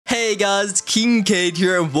Hey guys, it's Kingkade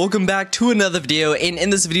here and welcome back to another video, and in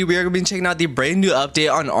this video we are going to be checking out the brand new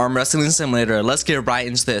update on Arm Wrestling Simulator. Let's get right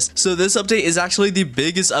into this. So this update is actually the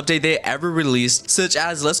biggest update they ever released, such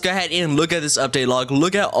as, let's go ahead and look at this update log.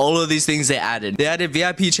 Look at all of these things they added. They added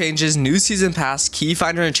VIP changes, new season pass, key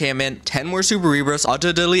finder enchantment, 10 more super rebirths,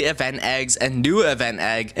 auto delete event eggs, and new event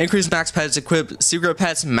egg, increased max pets, equip secret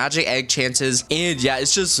pets, magic egg chances, and yeah,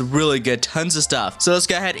 it's just really good, tons of stuff. So let's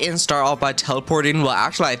go ahead and start off by teleporting. Well,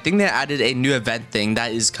 actually I think they added a new event thing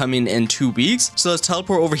that is coming in 2 weeks. So let's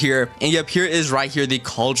teleport over here, and yep, here is right here the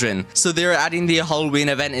cauldron. So they're adding the Halloween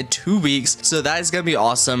event in 2 weeks, so that is gonna be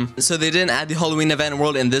awesome. So they didn't add the Halloween event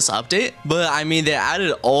world in this update, but I mean they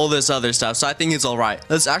added all this other stuff, so I think it's all right.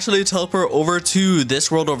 Let's actually teleport over to this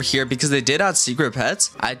world over here because they did add secret pets.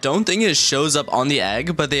 I don't think it shows up on the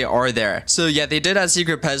egg, but they are there. So yeah, they did add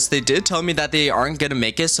secret pets. They did tell me that they aren't gonna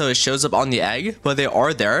make it so it shows up on the egg, but they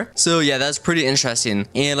are there. So yeah, that's pretty interesting.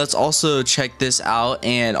 And let's also check this out.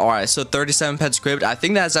 And all right, so 37 pets equipped. I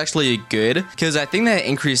think that's actually good because I think that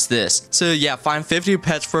increased this. So yeah, find 50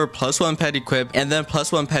 pets for +1 pet equip, and then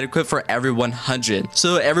 +1 pet equip for every 100.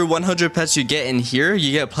 So every 100 pets you get in here,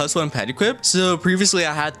 you get +1 pet equip. So previously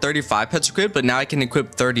I had 35 pets equipped, but now I can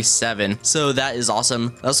equip 37. So that is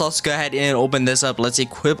awesome. Let's also go ahead and open this up. Let's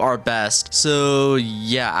equip our best. So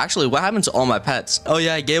yeah, actually, what happened to all my pets? Oh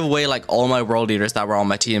yeah, I gave away like all my world leaders that were on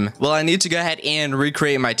my team. Well, I need to go ahead and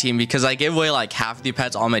recreate my team because I gave away like half the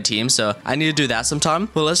pets on my team, so I need to do that sometime.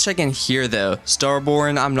 But let's check in here though.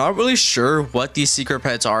 Starborn, I'm not really sure what these secret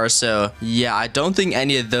pets are, so yeah, I don't think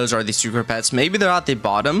any of those are the secret pets. Maybe they're at the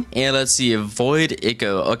bottom. And let's see, Void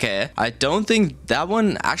Echo. Okay, I don't think that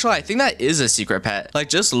one, actually I think that is a secret pet. Like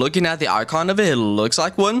just looking at the icon of it, it looks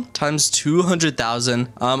like one. Times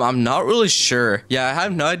 200,000. I'm not really sure. Yeah, I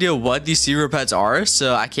have no idea what these secret pets are,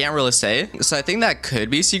 so I can't really say. So I think that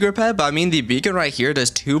could be secret pet, but I mean the beacon right here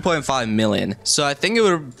does 2.5 million, so I think it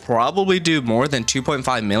would probably do more than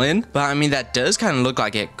 2.5 million, but I mean that does kind of look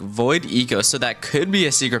like it. Void Eco, so that could be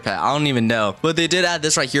a secret pet. I don't even know, but they did add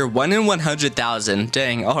this right here, 1 in 100,000.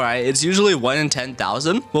 Dang. All right, it's usually 1 in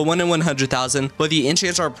 10,000, well, 1 in 100,000, but the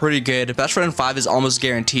enchants are pretty good. Best friend 5 is almost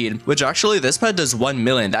guaranteed, which actually this pet does 1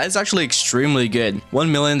 million. That is actually extremely good.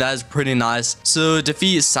 1 million, that is pretty nice. So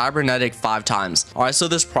defeat cybernetic 5 times. All right, so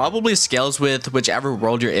this probably scales with whichever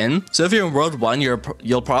world you're in. So if you're in world 1,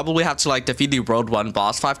 you'll probably have to like defeat the world 1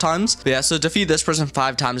 boss 5 times. But yeah, so defeat this person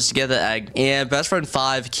 5 times to get the egg. And best friend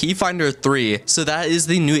 5, key finder 3, so that is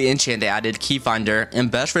the new enchant they added, key finder.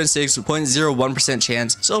 And best friend 6, 0.01%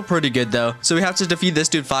 chance, still pretty good though. So we have to defeat this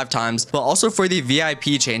dude 5 times. But also for the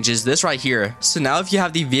VIP changes, this right here, so now if you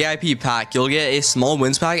have the VIP pack, you'll get a small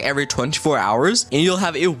wins pack every 24 hours, and you'll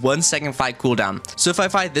have a 1-second fight cooldown. So if I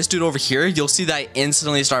fight this dude over here, you'll see that I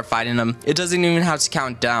instantly start fighting him. It doesn't even have to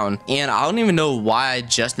count down, and I don't even know why I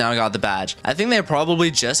just now got the badge. I think they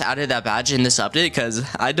probably just added that badge in this update because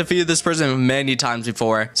I defeated this person many times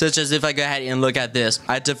before, such as if I go ahead and look at this,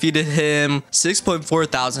 I defeated him 6.4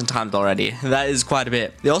 thousand times already. That is quite a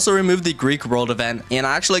bit. They also removed the Greek world event, and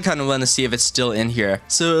I actually kind of want to see if it's still in here.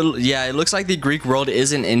 So yeah, it looks like the Greek world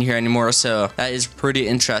isn't in here anymore, so that is pretty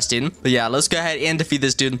interesting. But yeah, let's go ahead and defeat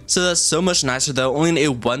this dude. So that's so much nicer though, only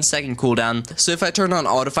a 1-second cooldown. So if I turn on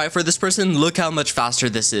auto fight for this person, look how much faster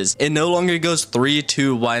this is. It no longer goes 3,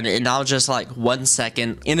 2, 1, and now just like 1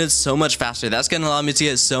 second, and it's so much faster. That's gonna allow me to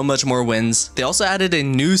get so much more wins. They also added a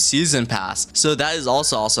new season pass, so that is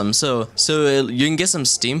also awesome. So you can get some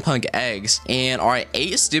steampunk eggs, and all right,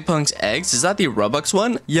 8 steampunk eggs. Is that the Robux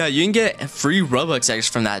one? Yeah, you can get free Robux eggs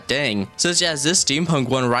from that. Dang. Such as this steampunk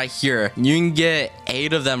one right here, you can get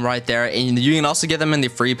 8 of them right there, and you can also get them in the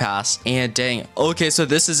free pass. And dang, okay, so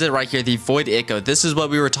this is it right here, the Void Echo. This is what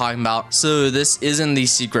we were talking about. So this isn't the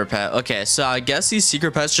secret pet. Okay, so I guess these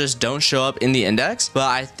secret pets just don't show up in the index, but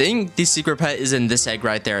I think the secret pet is in this egg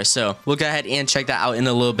right there. So we'll go ahead and check that out in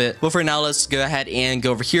a little bit, but for now let's go ahead and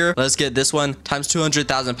go over here. Let's get this one, times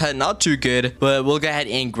 200,000 pet. Not too good, but we'll go ahead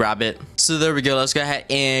and grab it. So there we go. Let's go ahead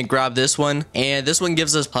and grab this one, and this one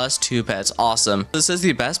gives us +2 pets. Awesome. This says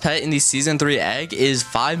the best pet in the season 3 egg is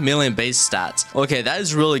 5 million base stats. Okay, that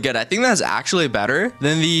is really good. I think that's actually better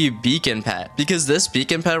than the beacon pet, because this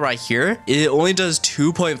beacon pet right here, it only does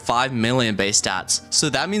 2.5 million base stats, so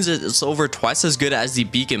that means it's over twice as good as the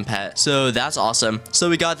beacon pet. So that's awesome. So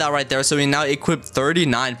we got that right there. So we now equip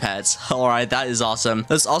 39 pets. All right, that is awesome.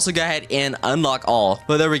 Let's also go ahead and unlock all.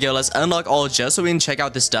 But there we go. Let's unlock all just so we can check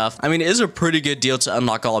out this stuff. I mean, it is a pretty good deal to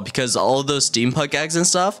unlock all because all of those steampunk eggs and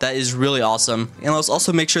stuff, that is really awesome. And let's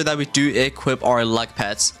also make sure that we do equip our luck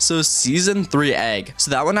pets. So season 3 egg,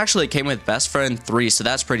 so that one actually came with best friend 3, so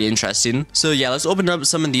that's pretty interesting. So yeah, let's open up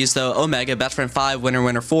some of these though. Omega, best friend 5,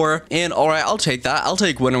 winner 4, and all right, I'll take that. I'll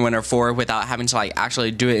take winner 4 without having to like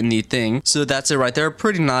actually do it in the thing. So that's it right there.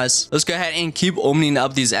 Pretty nice. Let's go ahead and keep opening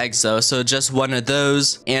up these eggs though. So just one of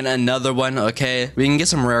those and another one. Okay, we can get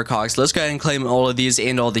some rare cogs. Let's go ahead and claim all of these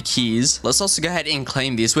and all the keys. Let's also go ahead and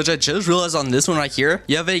claim these, which I just realized on this one right here,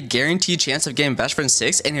 you have a guaranteed chance of getting best friend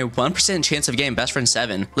 6 and a 1% chance of getting best friend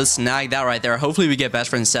 7. Let's snag that right there. Hopefully we get best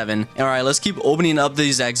friend 7. All right, let's keep opening up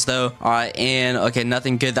these eggs though. All right, and okay,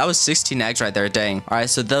 nothing good. That was 16 eggs right there. Dang. All right,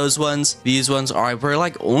 so those ones, these ones. All right, we're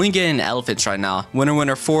like only getting elephants right now.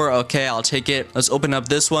 Winner 4. Okay, I'll take it. Let's open up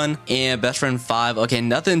this one and best friend 5. Okay,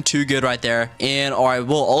 nothing too good right there. And all right,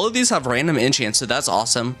 well, all of these have random enchants, so that's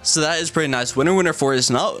awesome. So that is pretty nice. Winner 4 is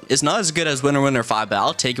not as good as winner 5, but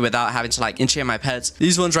I'll take it without having to like enchant my pets.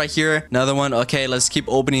 These ones right here, another one. Okay, let's keep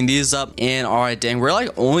opening these up. And all right, dang, we're like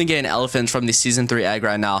only getting elephants from the season 3 egg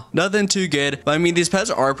right now. Nothing too good, but I mean these pets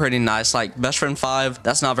are pretty nice. Like best friend 5,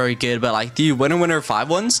 that's not very good, but like the winner 5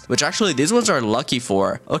 ones, which actually these ones are lucky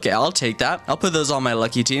 4. Okay, I'll take that. I'll put those on my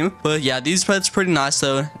lucky team. But yeah, these pets pretty nice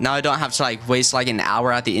though. Now I don't have to like waste like an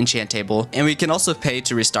hour at the enchant table, and we can also pay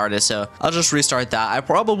to restart it, so I'll just restart that. I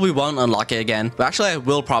probably won't unlock it again, but actually I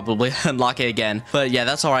will probably unlock it again. But yeah,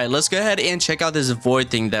 that's all right. Let's go ahead and check out this void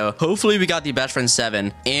thing though. Hopefully we got the best friend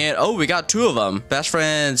 7, and oh, we got 2 of them. Best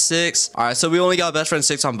friend 6. All right, so we only got best friend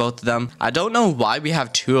 6 on both of them. I don't know why we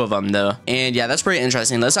have 2 of them though, and yeah, that's pretty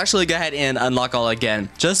interesting. Let's actually go ahead and unlock all again,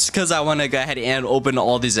 just because I want to go ahead and open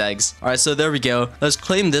all these eggs. All right, so there we go. Let's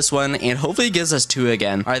claim this one, and hopefully it gives us 2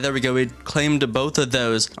 again. All right, there we go. We claimed both of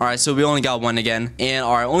those. All right, so we only got 1 again, and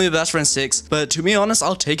all right, only best friend 6, but to be honest,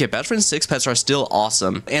 I'll take it. Best friend 6 pets are still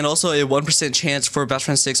awesome, and also a 1% chance for best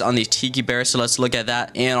friend 6 on the tiki bear, so let's look at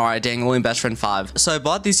that. And all right, dang, only best friend 5. So I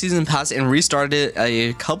bought the season pass and restarted it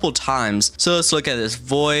a couple times, so let's look at this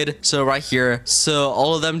void. So right here, so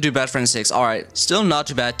all of them do best friend 6. All right, still not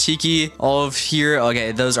too bad. Tiki, all of here,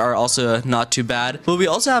 okay, those are also not too bad, but we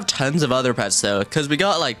also have tons of other pets though, because we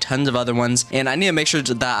got like tons of other ones, and I need to make sure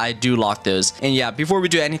that I do lock those. And yeah, before we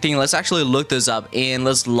do anything, let's actually look those up and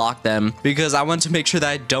let's lock them, because I want to make sure that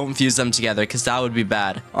I don't fuse them together, because that would be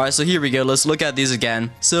bad. All right, so here we go. Let's look at these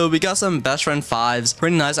again. So we got some best friend 5s,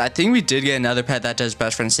 pretty nice. I think we did get another pet that does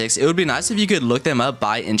best friend 6. It would be nice if you could look them up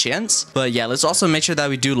by enchants, but yeah, let's also make sure that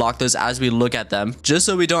we do lock those as we look at them, just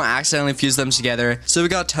so we don't accidentally fuse them together. So we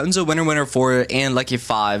got tons of winner 4 and lucky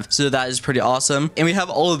 5, so that is pretty awesome. And we have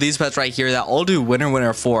all of these pets right here that all do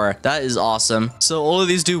winner 4. That is awesome. So all of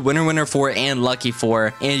these do winner 4 and lucky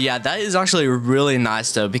 4, and yeah, that is actually really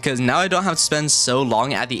nice though, because now I don't have to spend so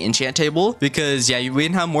long at the enchant table, because yeah, we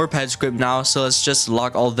can have more pets equipped now. So let's just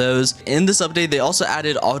lock all those. In this update, they also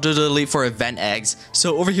added auto delete for event eggs,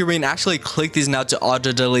 so over here we can actually click these now to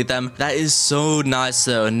auto delete them. That is so nice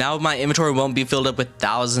though. Now my inventory won't be filled up with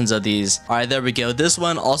thousands of these. All right, there we go. This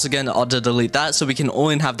one also gonna auto delete that, so we can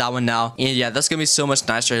only have that one now, and yeah, that's gonna be so much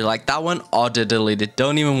nicer. Like that one auto deleted,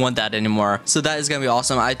 don't even want that anymore, so that is gonna be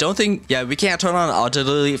awesome. I don't think, yeah, we can't turn on auto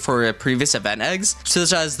delete for previous event eggs,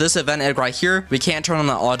 such as this event egg right here. We can't turn on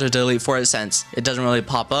the auto delete for it since it doesn't really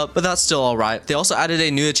pop up, but that's still all right. They also added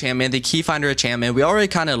a new enchantment, the key finder enchantment. We already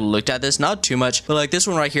kind of looked at this, not too much, but like this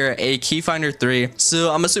one right here, a key finder 3.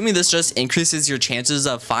 So I'm assuming this just increases your chances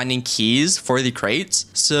of finding keys for the crates.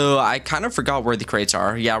 So I kind of forgot where the crates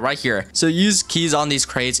are. Yeah, right here. So use keys on these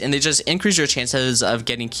crates and they just increase your chances of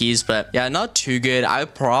getting keys, but yeah, not too good. I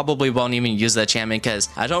probably won't even use the enchantment because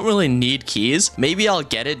I don't really need keys. Maybe I'll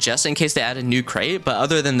get it just in case they add a new crate, but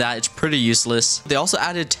other than that, it's pretty useless. They also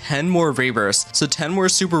added 10 more rebirths, so 10 more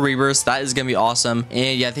super rebirths. That is gonna be awesome.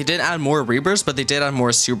 And yeah, they didn't add more rebirths, but they did add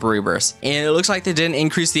more super rebirths, and it looks like they didn't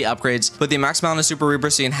increase the upgrades, but the max amount of super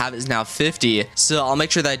rebirths you can have is now 50. So I'll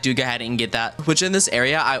make sure that I do go ahead and get that, which in this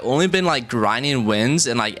area I only been like grinding wins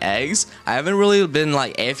and like eggs. I haven't really been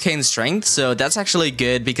like AFK in strength, so that's actually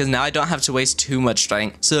good because now I don't have to waste too much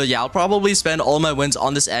strength. So yeah, I'll probably spend all my wins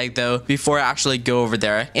on this egg though before I actually go over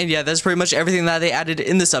there. And yeah, that's pretty much everything that they added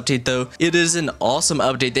in this update though. It is an awesome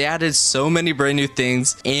update. They added so many brand new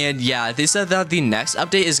things, and yeah, they said that the next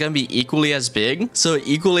update is gonna be equally as big, so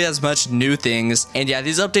equally as much new things. And yeah,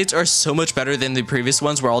 these updates are so much better than the previous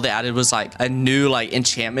ones where all they added was like a new like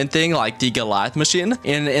enchantment thing like the Goliath machine.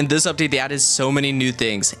 And in this update they added so many new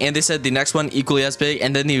things, and they said the next one equally as big,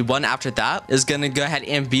 and then the one after that is gonna go ahead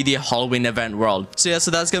and be the Halloween event world. So yeah,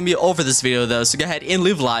 so that's gonna be all for this video though, so go ahead and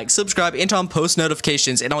leave a like, subscribe, and turn on post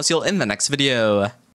notifications, and I'll see you all in the next video.